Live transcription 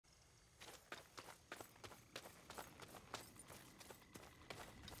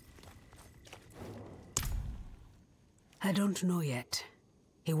I don't know yet.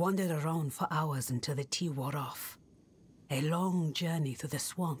 He wandered around for hours until the tea wore off. A long journey through the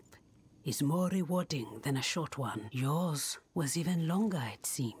swamp is more rewarding than a short one. Yours was even longer, it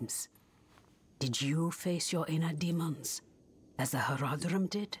seems. Did you face your inner demons, as the Haradrim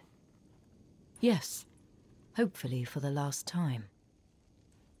did? Yes. Hopefully for the last time.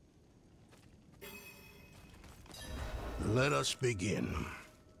 Let us begin.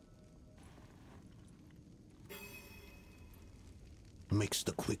 Mix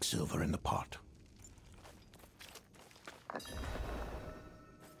the quicksilver in the pot.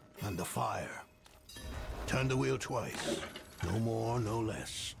 And the fire. Turn the wheel twice. No more, no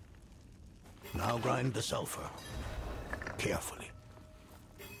less. Now grind the sulfur. Carefully.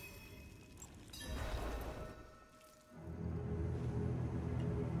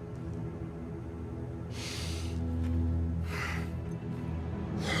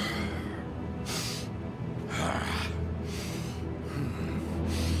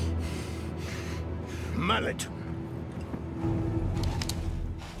 Mallet.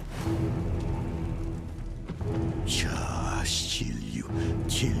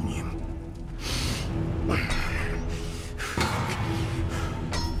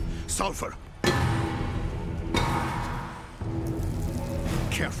 Sulfur.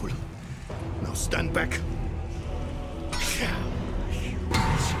 Careful. Now stand back.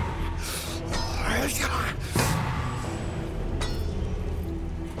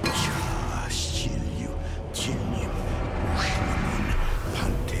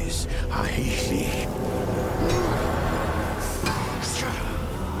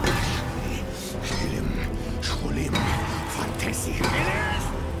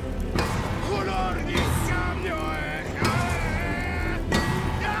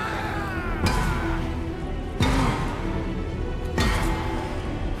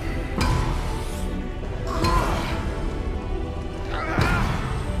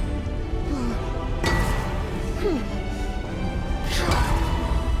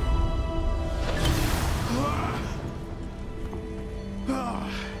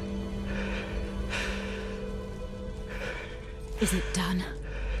 Is it done?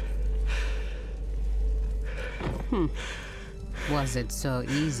 Was it so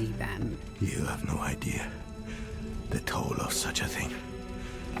easy then? You have no idea the toll of such a thing.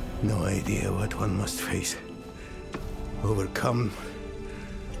 No idea what one must face, overcome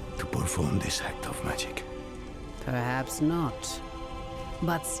to perform this act of magic. Perhaps not.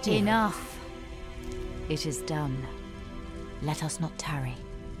 But still... Enough. It is done. Let us not tarry.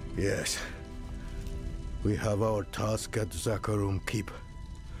 Yes. We have our task at Zakarum Keep.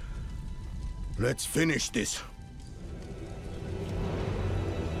 Let's finish this.